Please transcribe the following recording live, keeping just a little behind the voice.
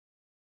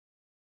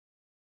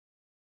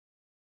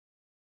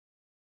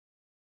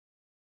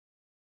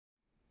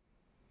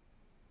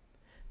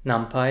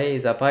NumPy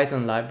is a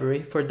Python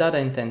library for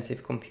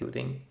data-intensive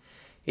computing.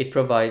 It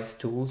provides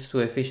tools to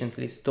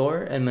efficiently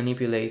store and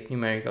manipulate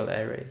numerical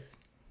arrays.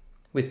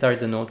 We start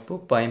the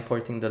notebook by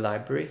importing the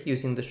library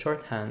using the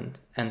shorthand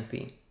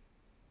NP.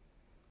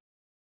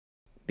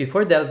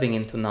 Before delving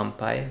into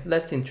NumPy,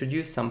 let's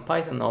introduce some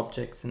Python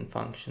objects and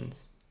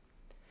functions.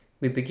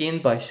 We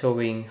begin by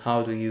showing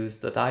how to use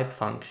the type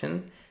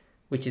function,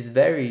 which is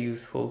very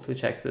useful to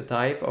check the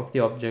type of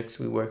the objects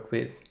we work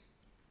with.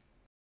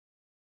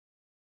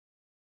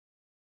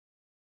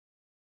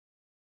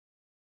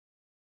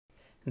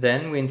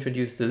 Then we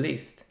introduce the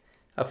list,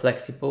 a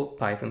flexible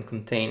Python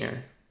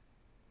container.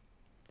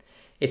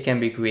 It can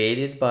be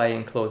created by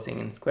enclosing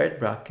in squared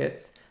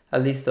brackets a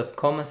list of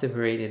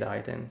comma-separated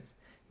items,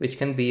 which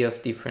can be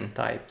of different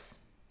types.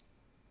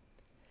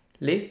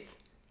 Lists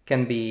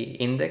can be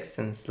indexed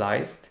and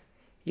sliced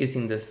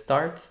using the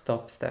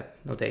start-stop step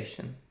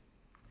notation.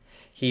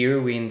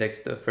 Here we index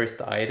the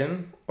first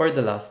item or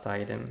the last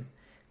item.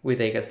 We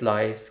take a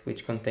slice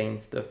which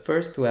contains the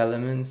first two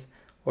elements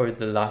or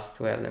the last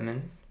two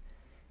elements.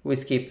 We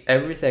skip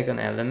every second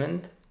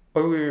element,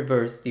 or we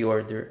reverse the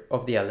order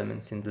of the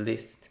elements in the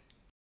list.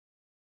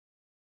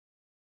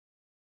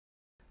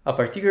 A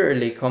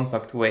particularly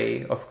compact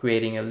way of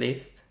creating a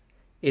list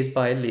is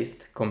by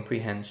list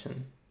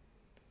comprehension.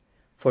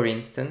 For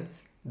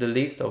instance, the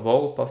list of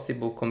all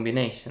possible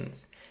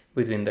combinations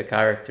between the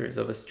characters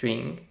of a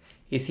string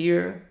is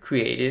here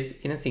created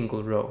in a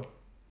single row.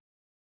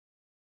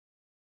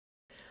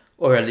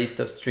 Or a list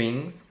of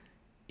strings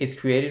is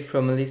created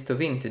from a list of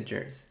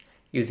integers,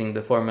 using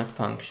the format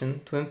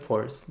function to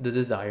enforce the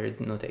desired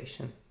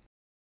notation.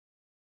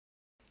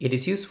 It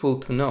is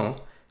useful to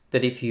know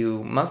that if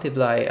you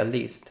multiply a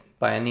list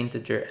by an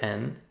integer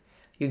n,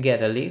 you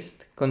get a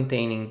list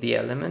containing the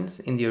elements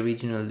in the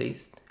original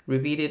list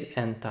repeated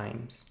n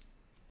times.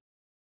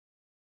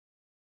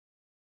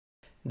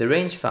 The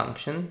range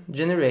function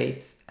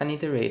generates an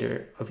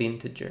iterator of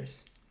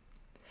integers.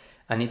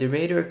 An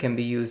iterator can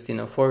be used in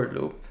a for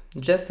loop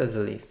just as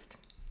a list.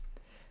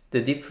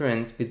 The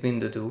difference between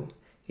the two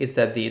is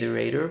that the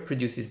iterator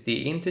produces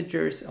the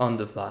integers on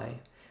the fly,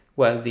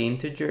 while the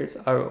integers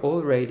are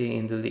already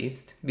in the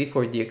list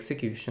before the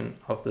execution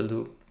of the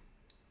loop.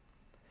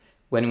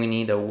 When we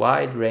need a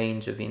wide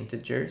range of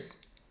integers,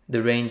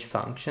 the range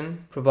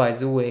function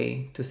provides a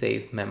way to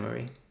save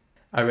memory.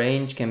 A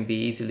range can be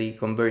easily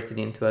converted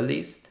into a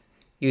list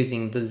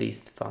using the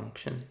list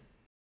function.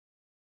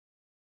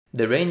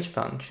 The range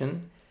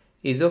function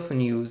is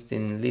often used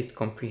in list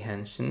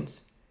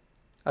comprehensions,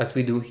 as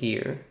we do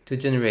here, to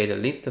generate a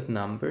list of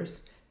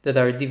numbers that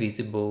are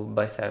divisible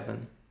by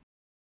 7.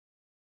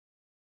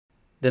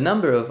 The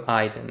number of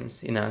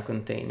items in a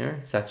container,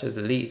 such as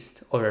a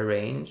list or a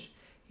range,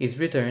 is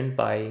returned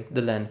by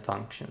the len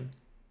function.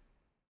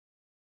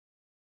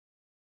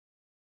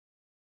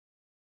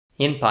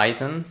 In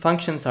Python,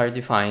 functions are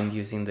defined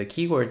using the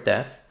keyword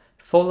def,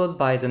 followed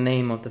by the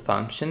name of the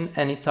function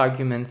and its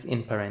arguments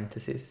in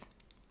parentheses.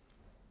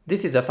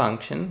 This is a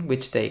function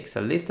which takes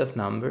a list of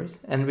numbers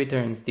and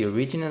returns the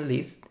original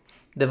list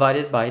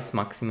divided by its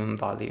maximum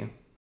value.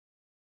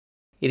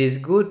 It is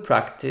good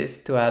practice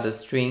to add a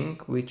string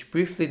which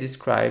briefly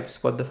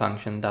describes what the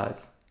function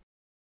does.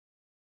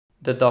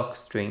 The doc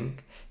string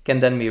can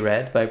then be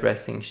read by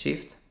pressing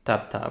Shift,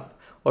 Tab,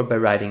 or by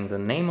writing the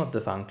name of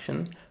the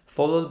function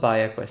followed by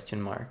a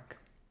question mark.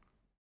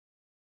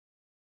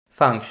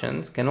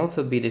 Functions can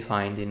also be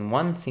defined in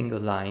one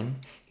single line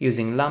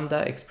using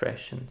lambda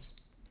expressions.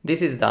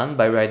 This is done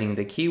by writing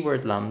the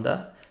keyword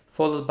lambda,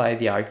 followed by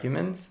the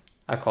arguments,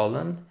 a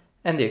colon,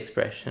 and the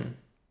expression.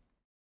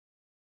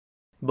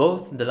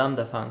 Both the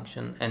lambda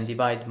function and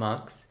divide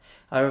max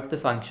are of the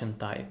function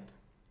type.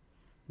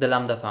 The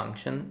lambda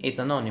function is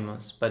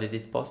anonymous, but it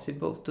is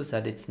possible to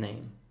set its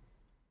name.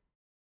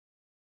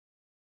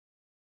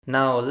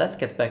 Now let's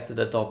get back to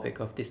the topic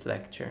of this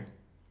lecture.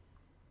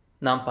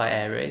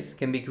 NumPy arrays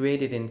can be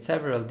created in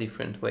several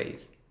different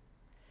ways.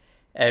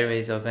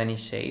 Arrays of any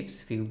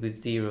shapes filled with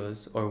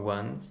zeros or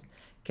ones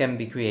can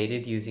be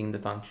created using the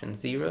function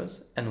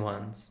zeros and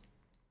ones.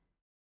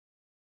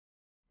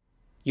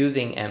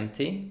 Using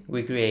empty,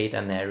 we create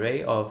an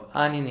array of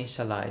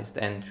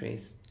uninitialized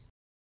entries.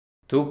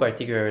 Two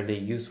particularly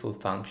useful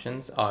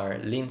functions are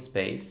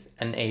linspace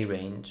and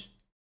arange.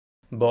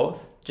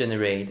 Both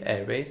generate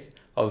arrays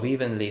of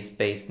evenly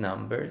spaced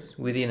numbers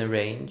within a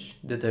range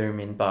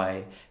determined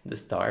by the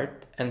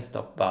start and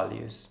stop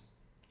values.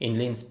 In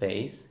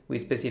linspace, we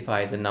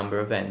specify the number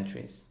of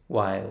entries,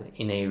 while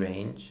in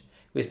arange,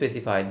 we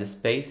specify the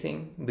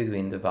spacing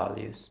between the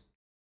values.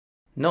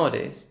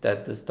 Notice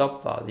that the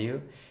stop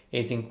value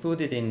is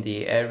included in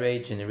the array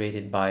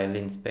generated by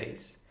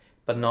linspace,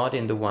 but not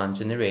in the one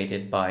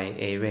generated by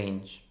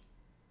arange.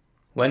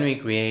 When we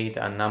create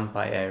a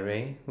NumPy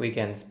array, we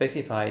can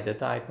specify the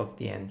type of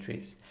the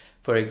entries.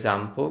 For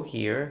example,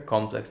 here,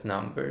 complex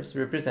numbers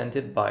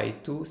represented by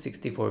two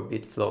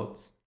 64-bit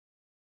floats.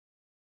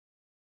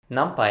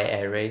 NumPy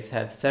arrays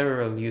have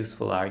several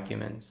useful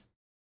arguments.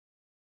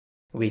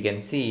 We can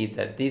see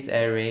that this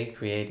array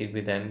created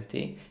with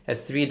empty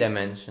has 3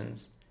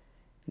 dimensions.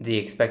 the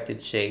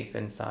expected shape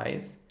and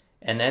size,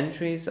 and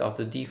entries of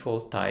the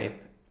default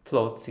type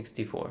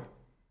float64.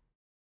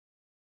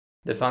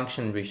 The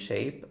function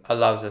reshape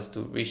allows us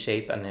to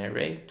reshape an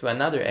array to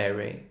another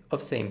array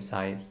of same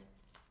size.